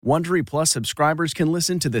Wondery Plus subscribers can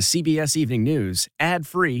listen to the CBS Evening News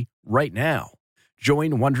ad-free right now.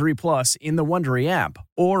 Join Wondery Plus in the Wondery app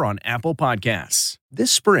or on Apple Podcasts.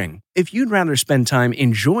 This spring, if you'd rather spend time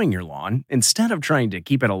enjoying your lawn instead of trying to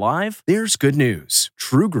keep it alive, there's good news.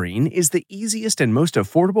 True Green is the easiest and most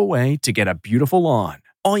affordable way to get a beautiful lawn.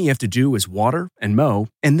 All you have to do is water and mow,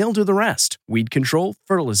 and they'll do the rest. Weed control,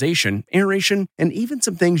 fertilization, aeration, and even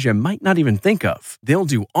some things you might not even think of. They'll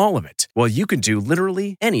do all of it, while you can do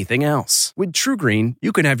literally anything else. With True Green,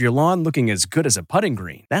 you can have your lawn looking as good as a putting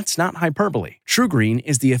green. That's not hyperbole. True Green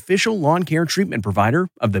is the official lawn care treatment provider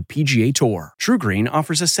of the PGA Tour. True Green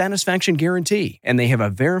offers a satisfaction guarantee, and they have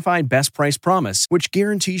a verified best price promise, which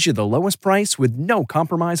guarantees you the lowest price with no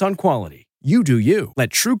compromise on quality. You do you. Let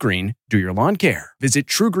True Green do your lawn care. Visit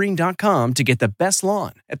truegreen.com to get the best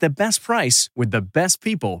lawn at the best price with the best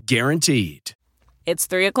people guaranteed. It's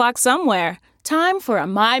 3 o'clock somewhere. Time for a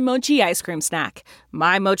My Mochi ice cream snack.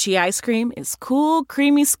 My Mochi ice cream is cool,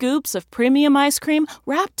 creamy scoops of premium ice cream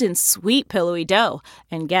wrapped in sweet, pillowy dough.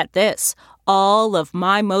 And get this, all of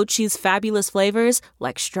My Mochi's fabulous flavors,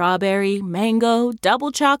 like strawberry, mango,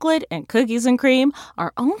 double chocolate, and cookies and cream,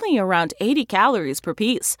 are only around 80 calories per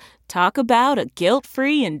piece. Talk about a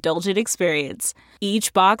guilt-free, indulgent experience.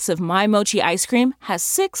 Each box of My Mochi ice cream has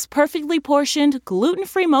 6 perfectly portioned,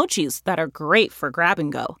 gluten-free mochis that are great for grab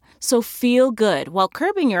and go. So feel good while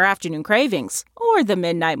curbing your afternoon cravings, or the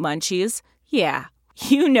midnight munchies. Yeah,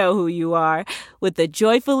 you know who you are, with the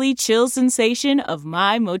joyfully chill sensation of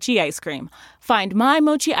My Mochi ice cream. Find My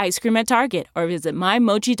Mochi ice cream at Target or visit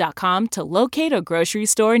mymochi.com to locate a grocery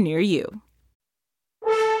store near you.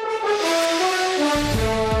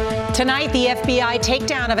 Tonight, the FBI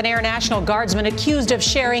takedown of an Air National Guardsman accused of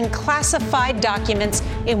sharing classified documents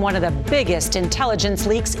in one of the biggest intelligence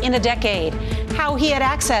leaks in a decade. How he had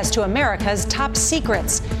access to America's top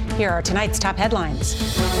secrets. Here are tonight's top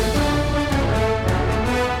headlines.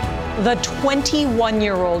 The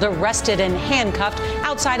 21-year-old arrested and handcuffed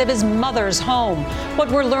outside of his mother's home. What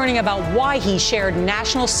we're learning about why he shared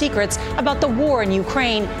national secrets about the war in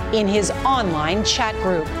Ukraine in his online chat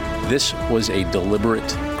group. This was a deliberate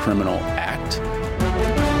criminal act.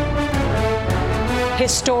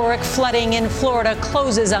 Historic flooding in Florida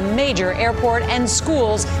closes a major airport and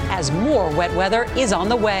schools as more wet weather is on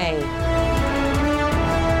the way.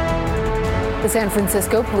 The San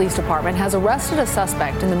Francisco Police Department has arrested a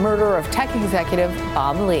suspect in the murder of tech executive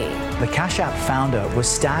Bob Lee. The Cash App founder was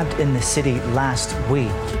stabbed in the city last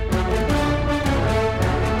week.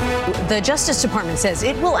 The Justice Department says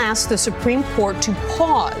it will ask the Supreme Court to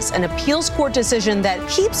pause an appeals court decision that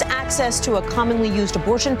keeps access to a commonly used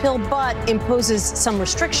abortion pill, but imposes some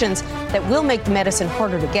restrictions that will make the medicine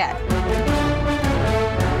harder to get.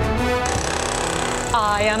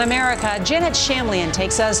 Eye on America, Janet Shamlian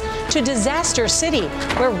takes us to Disaster City,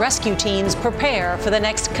 where rescue teams prepare for the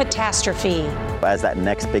next catastrophe. As that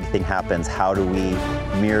next big thing happens, how do we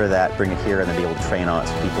mirror that, bring it here, and then be able to train on it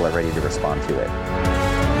so people are ready to respond to it?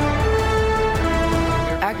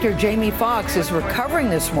 Actor Jamie Foxx is recovering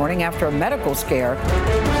this morning after a medical scare.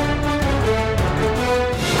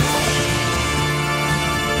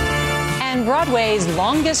 And Broadway's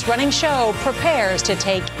longest-running show prepares to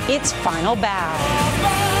take its final bow.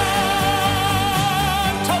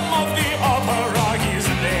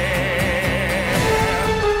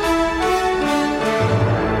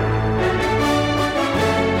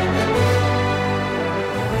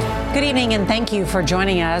 Good evening, and thank you for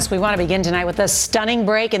joining us. We want to begin tonight with a stunning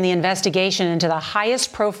break in the investigation into the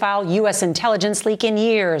highest-profile U.S. intelligence leak in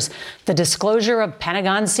years, the disclosure of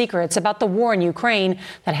Pentagon secrets about the war in Ukraine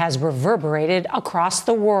that has reverberated across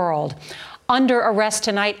the world. Under arrest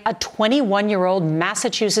tonight, a 21-year-old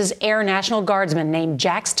Massachusetts Air National Guardsman named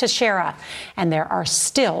Jax Teixeira. And there are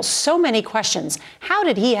still so many questions. How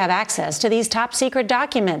did he have access to these top secret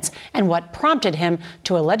documents? And what prompted him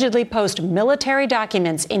to allegedly post military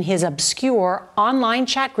documents in his obscure online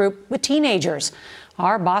chat group with teenagers?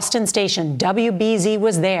 Our Boston station, WBZ,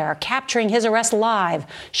 was there, capturing his arrest live,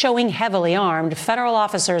 showing heavily armed federal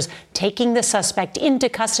officers taking the suspect into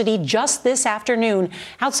custody just this afternoon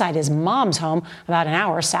outside his mom's home about an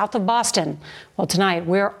hour south of Boston. Well, tonight,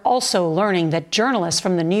 we're also learning that journalists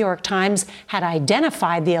from the New York Times had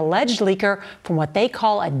identified the alleged leaker from what they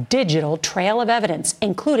call a digital trail of evidence,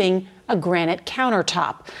 including a granite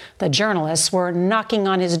countertop. The journalists were knocking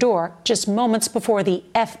on his door just moments before the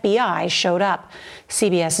FBI showed up.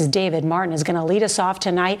 CBS's David Martin is going to lead us off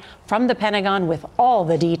tonight from the Pentagon with all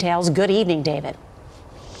the details. Good evening, David.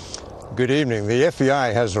 Good evening. The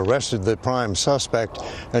FBI has arrested the prime suspect,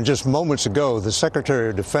 and just moments ago, the Secretary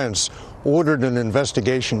of Defense ordered an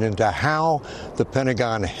investigation into how the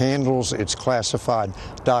Pentagon handles its classified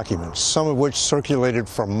documents, some of which circulated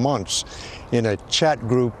for months in a chat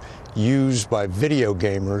group used by video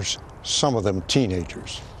gamers, some of them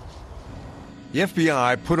teenagers. The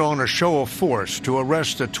FBI put on a show of force to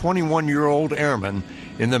arrest a 21-year-old airman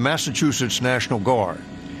in the Massachusetts National Guard.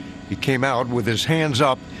 He came out with his hands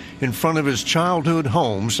up in front of his childhood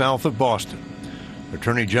home south of Boston.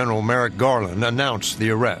 Attorney General Merrick Garland announced the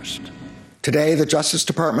arrest. Today, the Justice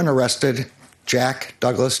Department arrested Jack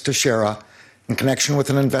Douglas Teixeira in connection with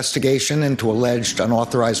an investigation into alleged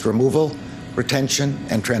unauthorized removal, retention,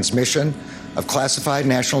 and transmission of classified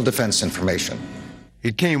national defense information.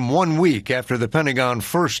 It came 1 week after the Pentagon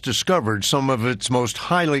first discovered some of its most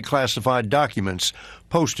highly classified documents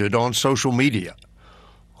posted on social media.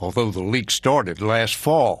 Although the leak started last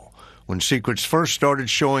fall, when secrets first started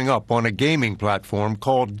showing up on a gaming platform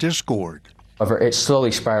called Discord. However, it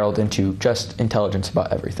slowly spiraled into just intelligence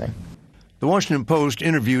about everything. The Washington Post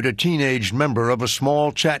interviewed a teenage member of a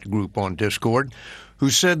small chat group on Discord who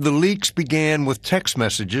said the leaks began with text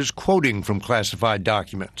messages quoting from classified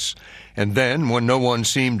documents, and then, when no one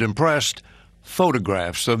seemed impressed,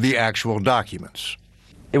 photographs of the actual documents.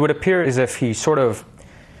 It would appear as if he sort of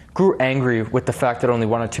grew angry with the fact that only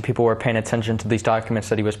one or two people were paying attention to these documents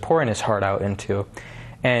that he was pouring his heart out into.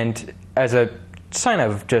 And as a sign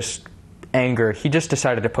of just anger, he just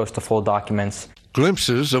decided to post the full documents.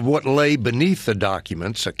 Glimpses of what lay beneath the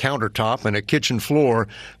documents, a countertop and a kitchen floor,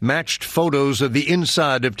 matched photos of the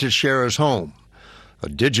inside of Teixeira's home, a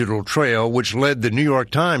digital trail which led the New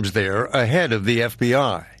York Times there ahead of the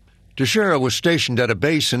FBI. Teixeira was stationed at a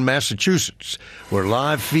base in Massachusetts, where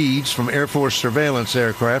live feeds from Air Force surveillance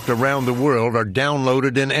aircraft around the world are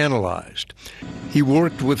downloaded and analyzed. He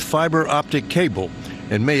worked with fiber optic cable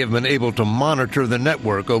and may have been able to monitor the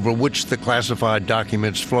network over which the classified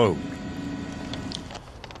documents flowed.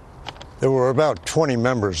 There were about 20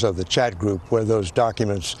 members of the chat group where those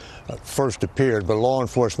documents first appeared, but law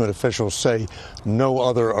enforcement officials say no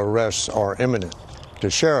other arrests are imminent.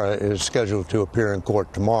 Teixeira is scheduled to appear in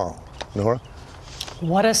court tomorrow. Norah?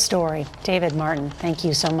 What a story. David Martin, thank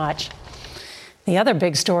you so much. The other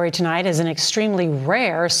big story tonight is an extremely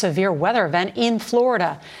rare severe weather event in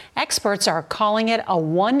Florida. Experts are calling it a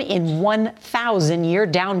 1 in 1,000 year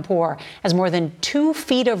downpour, as more than 2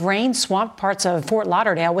 feet of rain swamped parts of Fort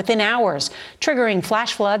Lauderdale within hours, triggering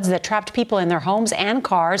flash floods that trapped people in their homes and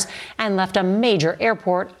cars and left a major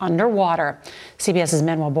airport underwater. CBS's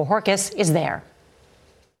Manuel Bojorquez is there.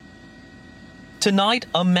 Tonight,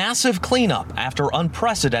 a massive cleanup after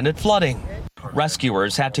unprecedented flooding.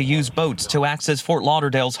 Rescuers had to use boats to access Fort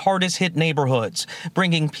Lauderdale's hardest-hit neighborhoods,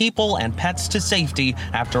 bringing people and pets to safety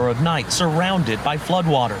after a night surrounded by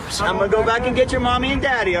floodwaters. I'm going to go back and get your mommy and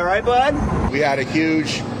daddy, all right, bud? We had a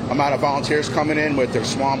huge amount of volunteers coming in with their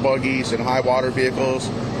swan buggies and high water vehicles,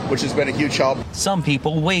 which has been a huge help. Some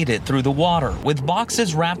people waded through the water with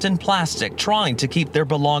boxes wrapped in plastic, trying to keep their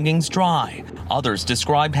belongings dry. Others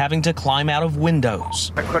described having to climb out of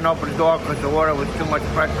windows. I couldn't open the door because the water was too much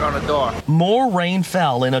pressure on the door. More rain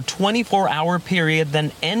fell in a 24-hour period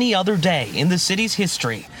than any other day in the city's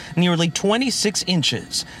history. Nearly 26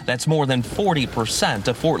 inches. That's more than 40%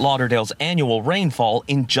 of Fort Lauderdale's annual rainfall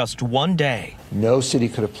in just one day. No city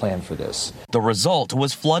could have planned for this. The result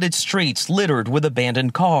was flooded streets littered with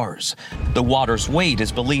abandoned cars. The water's weight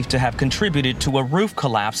is believed to have contributed to a roof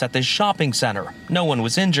collapse at this shopping center. No one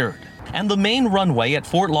was injured. And the main runway at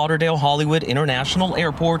Fort Lauderdale Hollywood International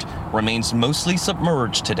Airport remains mostly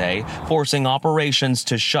submerged today, forcing operations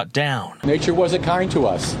to shut down. Nature wasn't kind to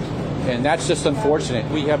us, and that's just unfortunate.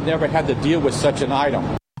 We have never had to deal with such an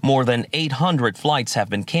item. More than 800 flights have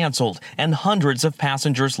been canceled and hundreds of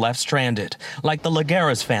passengers left stranded, like the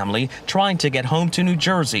Lagares family trying to get home to New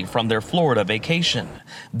Jersey from their Florida vacation.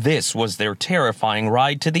 This was their terrifying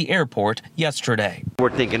ride to the airport yesterday. We're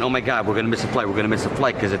thinking, oh my God, we're going to miss a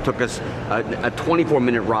flight, because it took us a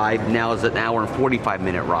 24-minute ride. Now is an hour and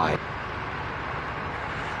 45-minute ride.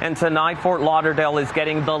 And tonight, Fort Lauderdale is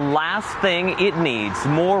getting the last thing it needs,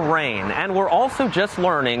 more rain. And we're also just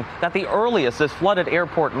learning that the earliest this flooded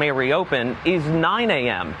airport may reopen is 9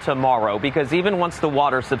 a.m. tomorrow, because even once the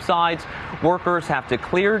water subsides, workers have to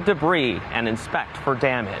clear debris and inspect for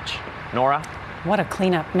damage. Norah? What a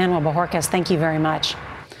cleanup. Manuel Bojorquez, thank you very much.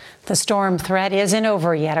 The storm threat isn't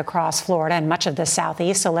over yet across Florida and much of the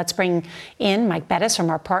southeast, so let's bring in Mike Bettis from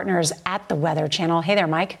our partners at the Weather Channel. Hey there,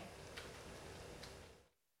 Mike.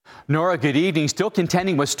 Norah, good evening. Still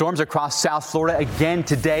contending with storms across South Florida again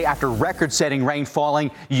today after record-setting rain falling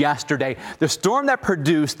yesterday. The storm that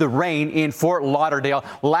produced the rain in Fort Lauderdale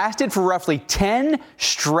lasted for roughly 10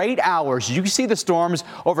 straight hours. You can see the storms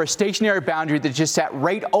over a stationary boundary that just sat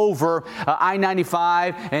right over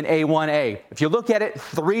I-95 and A1A. If you look at it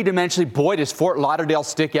three-dimensionally, boy, does Fort Lauderdale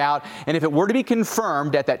stick out. And if it were to be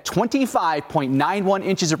confirmed at that 25.91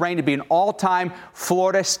 inches of rain, it'd be an all-time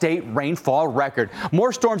Florida state rainfall record.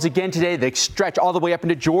 More storms again today. They stretch all the way up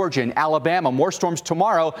into Georgia and Alabama. More storms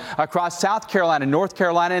tomorrow across South Carolina, North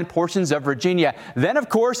Carolina, and portions of Virginia. Then, of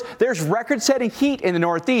course, there's record-setting heat in the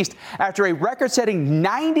Northeast. After a record-setting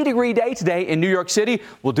 90-degree day today in New York City,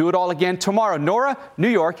 we'll do it all again tomorrow. Norah, New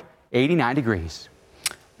York, 89 degrees.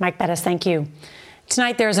 Mike Bettis, thank you.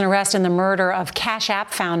 Tonight, there's an arrest in the murder of Cash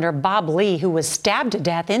App founder Bob Lee, who was stabbed to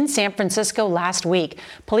death in San Francisco last week.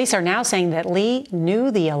 Police are now saying that Lee knew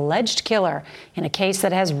the alleged killer in a case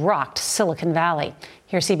that has rocked Silicon Valley.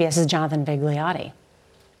 Here's CBS's Jonathan Vigliotti.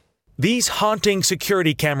 These haunting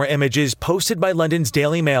security camera images posted by London's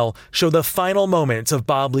Daily Mail show the final moments of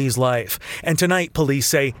Bob Lee's life. And tonight, police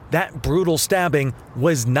say that brutal stabbing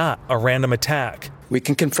was not a random attack. We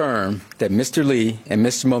can confirm that Mr. Lee and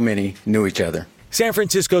Mr. Momeni knew each other. San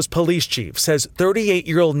Francisco's police chief says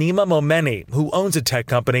 38-year-old Nima Momeni, who owns a tech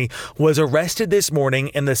company, was arrested this morning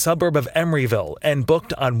in the suburb of Emeryville and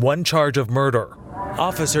booked on one charge of murder.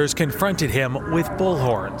 Officers confronted him with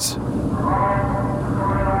bullhorns.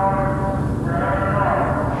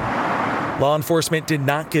 Law enforcement did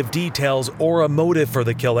not give details or a motive for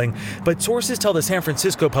the killing, but sources tell the San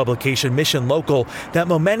Francisco publication Mission Local that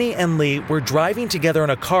Momeni and Lee were driving together in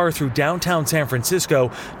a car through downtown San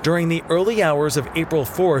Francisco during the early hours of April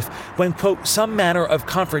 4th when, quote, some manner of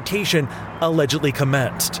confrontation allegedly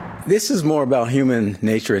commenced. This is more about human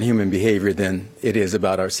nature and human behavior than it is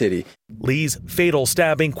about our city. Lee's fatal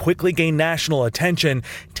stabbing quickly gained national attention.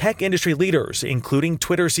 Tech industry leaders, including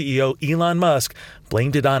Twitter CEO Elon Musk,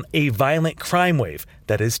 blamed it on a violent crime wave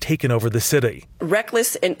that has taken over the city.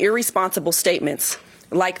 Reckless and irresponsible statements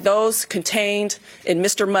like those contained in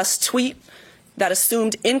Mr. Musk's tweet that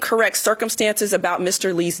assumed incorrect circumstances about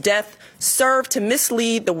Mr. Lee's death serve to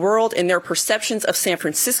mislead the world in their perceptions of San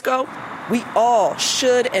Francisco. We all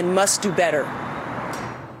should and must do better.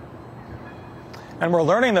 And we're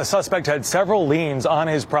learning the suspect had several liens on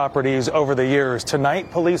his properties over the years.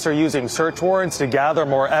 Tonight, police are using search warrants to gather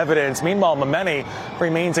more evidence. Meanwhile, Momeni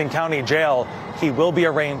remains in county jail. He will be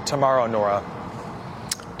arraigned tomorrow, Norah.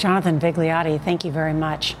 Jonathan Vigliotti, thank you very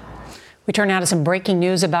much. We turn now to some breaking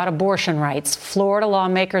news about abortion rights. Florida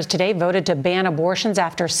lawmakers today voted to ban abortions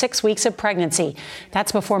after 6 weeks of pregnancy.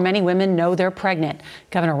 That's before many women know they're pregnant.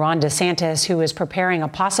 Governor Ron DeSantis, who is preparing a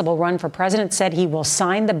possible run for president, said he will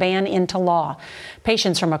sign the ban into law.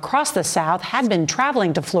 Patients from across the South had been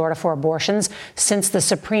traveling to Florida for abortions since the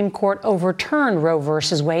Supreme Court overturned Roe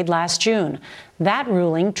v. Wade last June. That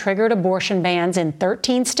ruling triggered abortion bans in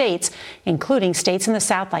 13 states, including states in the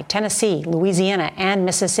South like Tennessee, Louisiana, and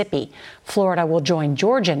Mississippi. Florida will join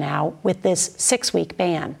Georgia now with this 6-week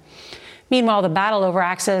ban. Meanwhile, the battle over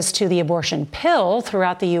access to the abortion pill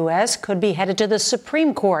throughout the U.S. could be headed to the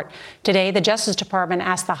Supreme Court. Today, the Justice Department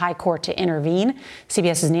asked the High Court to intervene.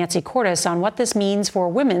 CBS's Nancy Cordes on what this means for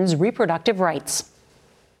women's reproductive rights.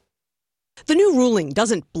 The new ruling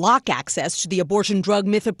doesn't block access to the abortion drug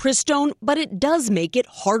mifepristone, but it does make it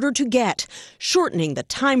harder to get, shortening the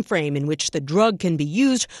time frame in which the drug can be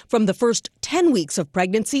used from the first 10 weeks of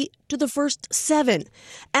pregnancy to the first 7,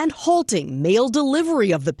 and halting mail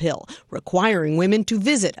delivery of the pill, requiring women to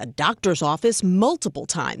visit a doctor's office multiple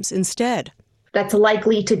times instead. That's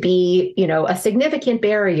likely to be, a significant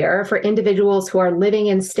barrier for individuals who are living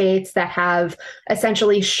in states that have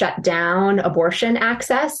essentially shut down abortion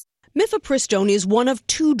access. Mifepristone is one of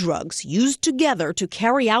 2 drugs used together to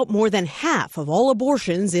carry out more than half of all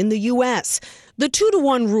abortions in the U.S. The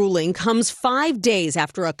 2-to-1 ruling comes 5 days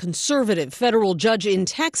after a conservative federal judge in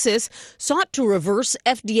Texas sought to reverse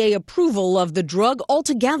FDA approval of the drug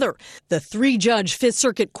altogether. The 3-judge Fifth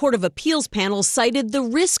Circuit Court of Appeals panel cited the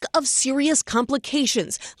risk of serious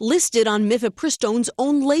complications listed on mifepristone's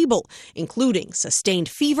own label, including sustained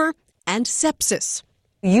fever and sepsis.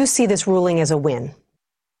 You see this ruling as a win?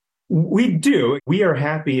 We do. We are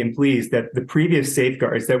happy and pleased that the previous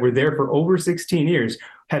safeguards that were there for over 16 years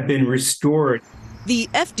have been restored. The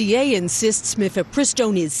FDA insists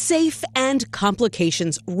mifepristone is safe and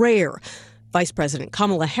complications rare. Vice President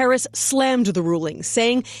Kamala Harris slammed the ruling,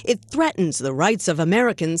 saying it threatens the rights of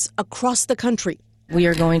Americans across the country. We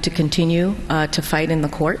are going to continue to fight in the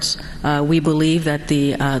courts. We believe that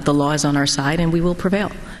the law is on our side and we will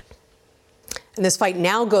prevail. And this fight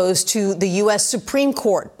now goes to the U.S. Supreme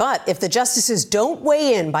Court. But if the justices don't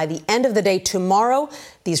weigh in by the end of the day tomorrow,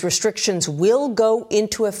 these restrictions will go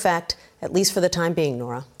into effect, at least for the time being,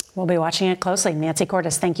 Norah. We'll be watching it closely. Nancy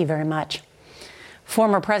Cordes, thank you very much.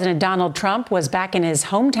 Former President Donald Trump was back in his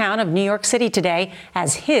hometown of New York City today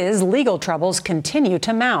as his legal troubles continue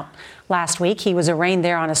to mount. Last week, he was arraigned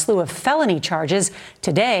there on a slew of felony charges.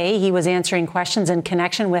 Today, he was answering questions in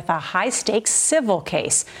connection with a high-stakes civil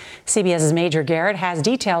case. CBS's Major Garrett has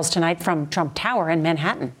details tonight from Trump Tower in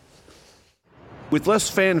Manhattan. With less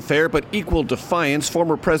fanfare but equal defiance,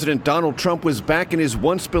 former President Donald Trump was back in his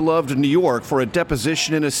once-beloved New York for a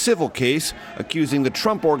deposition in a civil case accusing the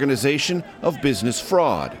Trump Organization of business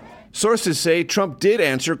fraud. Sources say Trump did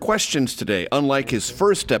answer questions today, unlike his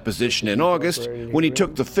first deposition in August, when he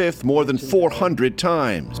took the fifth more than 400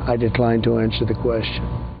 times. I declined to answer the question.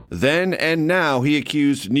 Then and now he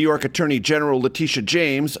accused New York Attorney General Letitia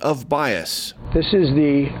James of bias. This is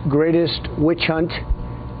the greatest witch hunt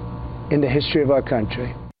in the history of our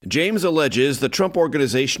country. James alleges the Trump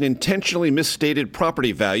Organization intentionally misstated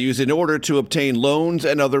property values in order to obtain loans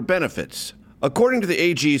and other benefits. According to the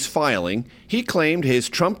AG's filing, he claimed his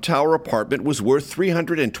Trump Tower apartment was worth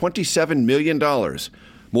 $327 million,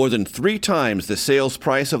 more than 3 times the sales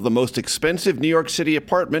price of the most expensive New York City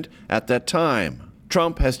apartment at that time.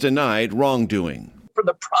 Trump has denied wrongdoing. From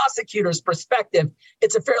the prosecutor's perspective,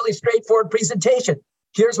 it's a fairly straightforward presentation.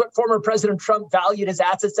 Here's what former President Trump valued his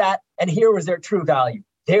assets at, and here was their true value.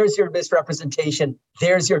 There's your misrepresentation.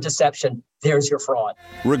 There's your deception. There's your fraud.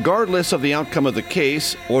 Regardless of the outcome of the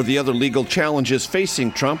case or the other legal challenges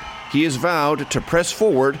facing Trump, he has vowed to press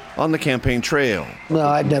forward on the campaign trail. No,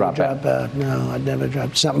 I'd never drop out. No, I'd never drop.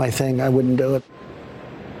 It's not my thing. I wouldn't do it.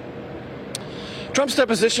 Trump's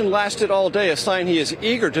deposition lasted all day, a sign he is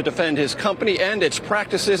eager to defend his company and its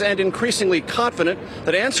practices, and increasingly confident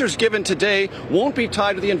that answers given today won't be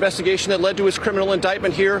tied to the investigation that led to his criminal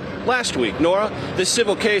indictment here last week. Norah, this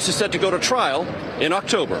civil case is set to go to trial in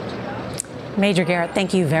October. Major Garrett,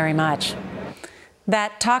 thank you very much.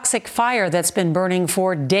 That toxic fire that's been burning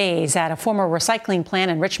for days at a former recycling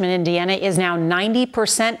plant in Richmond, Indiana, is now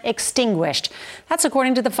 90% extinguished. That's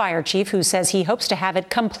according to the fire chief, who says he hopes to have it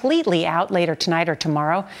completely out later tonight or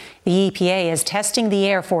tomorrow. The EPA is testing the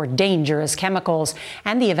air for dangerous chemicals,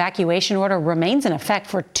 and the evacuation order remains in effect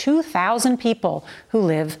for 2,000 people who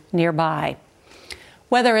live nearby.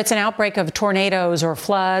 Whether it's an outbreak of tornadoes or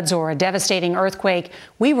floods or a devastating earthquake,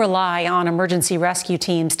 we rely on emergency rescue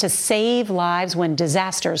teams to save lives when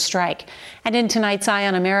disasters strike. And in tonight's Eye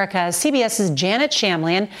on America, CBS's Janet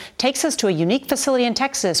Shamlian takes us to a unique facility in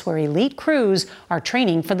Texas where elite crews are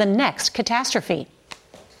training for the next catastrophe.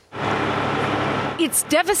 It's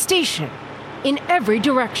devastation in every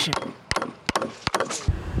direction.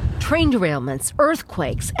 Train derailments,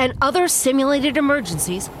 earthquakes, and other simulated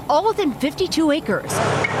emergencies, all within 52 acres.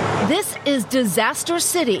 This is Disaster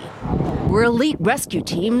City, where elite rescue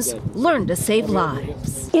teams learn to save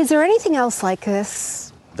lives. Is there anything else like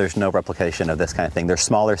this? There's no replication of this kind of thing. There's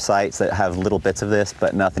smaller sites that have little bits of this,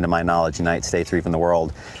 but nothing to my knowledge, United States or even the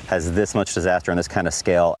world, has this much disaster on this kind of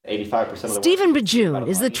scale. 85% of the Stephen Bajoun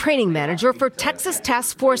is the training manager for Texas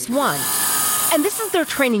Task Force 1, and this is their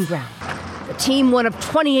training ground. The team, one of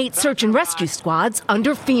 28 search and rescue squads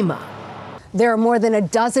under FEMA. There are more than a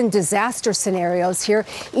dozen disaster scenarios here,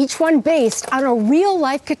 each one based on a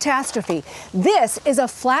real-life catastrophe. This is a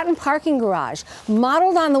flattened parking garage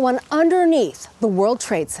modeled on the one underneath the World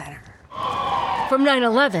Trade Center. From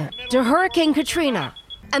 9/11 to Hurricane Katrina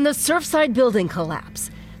and the Surfside building collapse,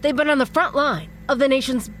 they've been on the front line of the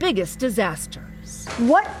nation's biggest disasters.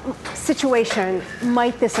 What situation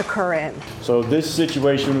might this occur in? So this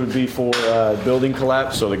situation would be for building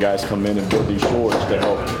collapse, so the guys come in and build these shores to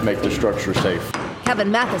help make the structure safe.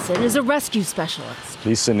 Kevin Matheson is a rescue specialist.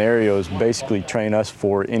 These scenarios basically train us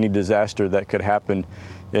for any disaster that could happen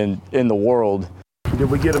in the world.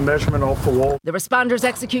 Did we get a measurement off the wall? The responders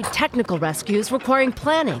execute technical rescues requiring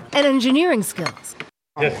planning and engineering skills.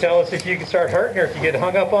 Just tell us if you can start hurting or if you get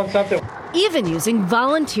hung up on something. Even using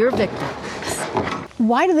volunteer victims.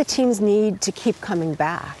 Why do the teams need to keep coming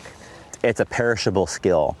back? It's a perishable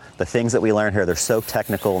skill. The things that we learn here, they're so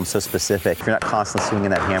technical and so specific. If you're not constantly swinging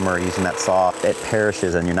that hammer or using that saw, it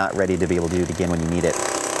perishes and you're not ready to be able to do it again when you need it.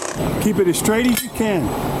 Keep it as straight as you can.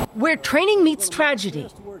 Where training meets tragedy,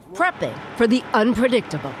 prepping for the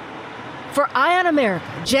unpredictable. For Eye on America,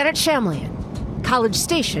 Janet Shamlian, College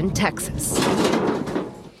Station, Texas.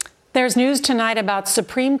 There's news tonight about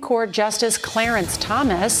Supreme Court Justice Clarence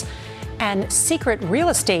Thomas and secret real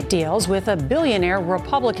estate deals with a billionaire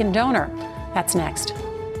Republican donor. That's next.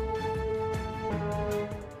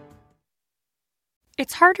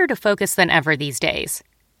 It's harder to focus than ever these days.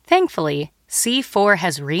 Thankfully, C4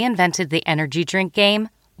 has reinvented the energy drink game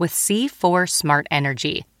with C4 Smart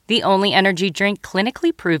Energy, the only energy drink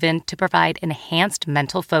clinically proven to provide enhanced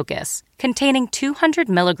mental focus, containing 200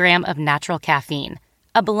 milligrams of natural caffeine,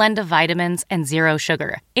 a blend of vitamins, and zero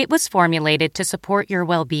sugar. It was formulated to support your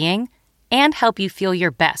well-being and help you feel your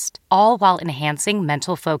best, all while enhancing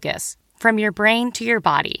mental focus. From your brain to your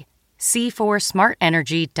body, C4 Smart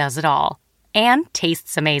Energy does it all. And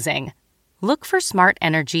tastes amazing. Look for Smart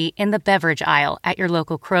Energy in the beverage aisle at your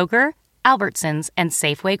local Kroger, Albertsons, and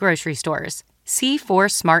Safeway grocery stores.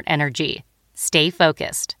 C4 Smart Energy. Stay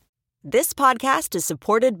focused. This podcast is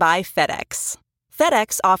supported by FedEx.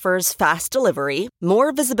 FedEx offers fast delivery,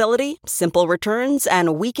 more visibility, simple returns,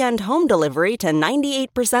 and weekend home delivery to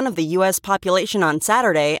 98% of the U.S. population on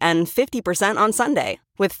Saturday and 50% on Sunday.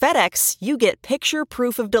 With FedEx, you get picture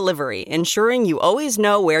proof of delivery, ensuring you always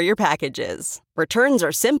know where your package is. Returns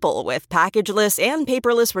are simple with packageless and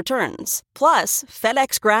paperless returns. Plus,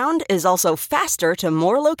 FedEx Ground is also faster to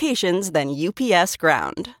more locations than UPS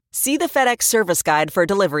Ground. See the FedEx service guide for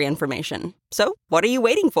delivery information. So, what are you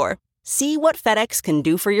waiting for? See what FedEx can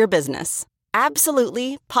do for your business.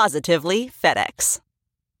 Absolutely, positively FedEx.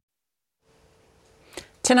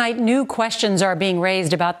 Tonight, new questions are being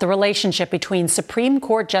raised about the relationship between Supreme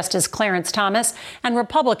Court Justice Clarence Thomas and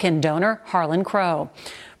Republican donor Harlan Crow.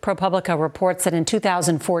 ProPublica reports that in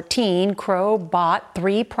 2014, Crow bought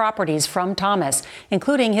 3 properties from Thomas,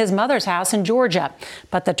 including his mother's house in Georgia.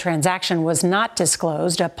 But the transaction was not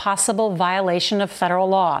disclosed, a possible violation of federal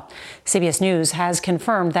law. CBS News has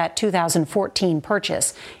confirmed that 2014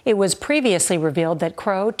 purchase. It was previously revealed that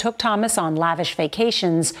Crow took Thomas on lavish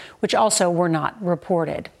vacations, which also were not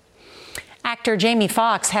reported. Actor Jamie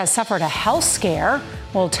Foxx has suffered a health scare.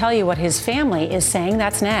 We'll tell you what his family is saying.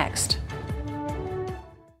 That's next.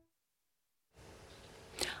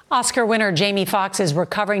 Oscar winner Jamie Foxx is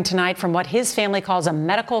recovering tonight from what his family calls a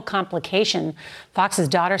medical complication. Foxx's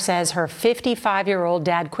daughter says her 55-year-old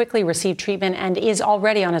dad quickly received treatment and is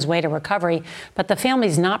already on his way to recovery, but the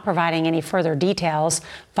family's not providing any further details.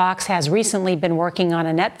 Foxx has recently been working on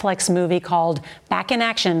a Netflix movie called Back in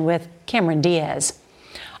Action with Cameron Diaz.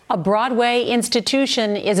 A Broadway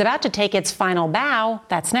institution is about to take its final bow.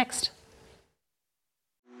 That's next.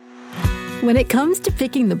 When it comes to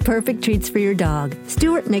picking the perfect treats for your dog,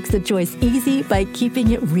 Stewart makes the choice easy by keeping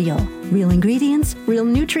it real. Real ingredients, real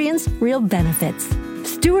nutrients, real benefits.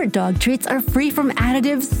 Stewart dog treats are free from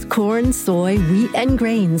additives, corn, soy, wheat, and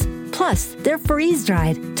grains. Plus, they're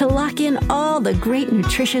freeze-dried to lock in all the great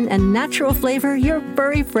nutrition and natural flavor your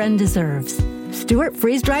furry friend deserves. Stewart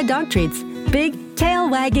freeze-dried dog treats. Big,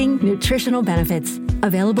 tail-wagging nutritional benefits.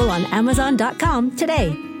 Available on Amazon.com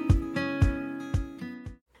today.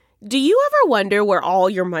 Do you ever wonder where all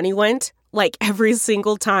your money went? Like every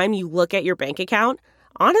single time you look at your bank account?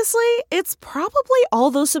 Honestly, it's probably all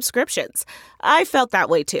those subscriptions. I felt that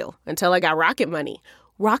way too, until I got Rocket Money.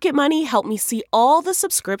 Rocket Money helped me see all the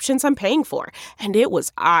subscriptions I'm paying for, and it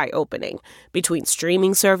was eye-opening. Between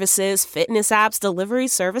streaming services, fitness apps, delivery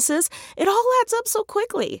services, it all adds up so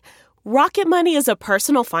quickly. Rocket Money is a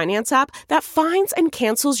personal finance app that finds and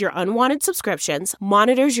cancels your unwanted subscriptions,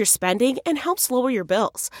 monitors your spending, and helps lower your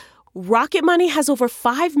bills. Rocket Money has over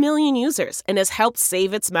 5 million users and has helped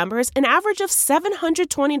save its members an average of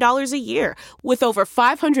 $720 a year, with over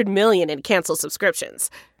 500 million in canceled subscriptions.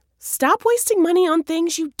 Stop wasting money on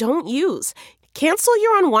things you don't use. Cancel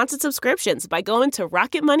your unwanted subscriptions by going to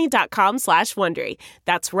rocketmoney.com/Wondery.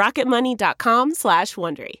 That's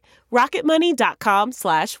rocketmoney.com/Wondery.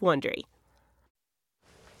 rocketmoney.com/Wondery.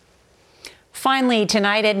 Finally,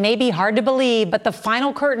 tonight, it may be hard to believe, but the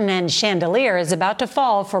final curtain and chandelier is about to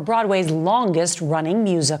fall for Broadway's longest-running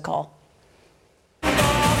musical.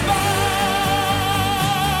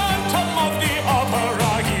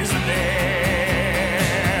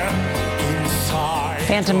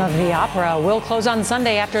 Phantom of the Opera will close on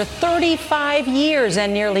Sunday after 35 years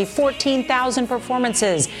and nearly 14,000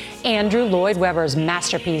 performances. Andrew Lloyd Webber's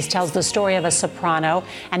masterpiece tells the story of a soprano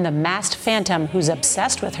and the masked phantom who's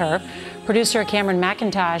obsessed with her. Producer Cameron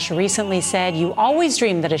McIntosh recently said, "You always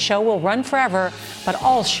dream that a show will run forever, but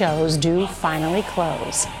all shows do finally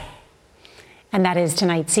close." And that is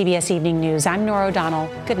tonight's CBS Evening News. I'm Norah O'Donnell.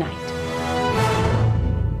 Good night.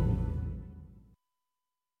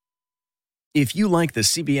 If you like the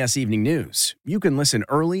CBS Evening News, you can listen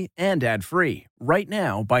early and ad-free right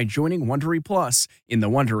now by joining Wondery Plus in the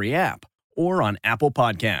Wondery app or on Apple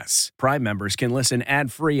Podcasts. Prime members can listen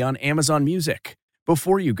ad-free on Amazon Music.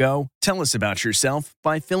 Before you go, tell us about yourself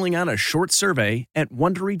by filling out a short survey at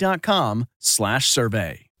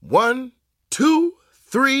Wondery.com/survey. 1, 2,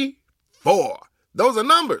 3, 4. Those are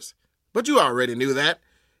numbers, but you already knew that.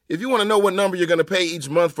 If you want to know what number you're going to pay each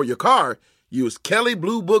month for your car, use Kelley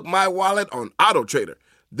Blue Book My Wallet on AutoTrader.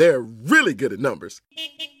 They're really good at numbers.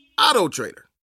 AutoTrader.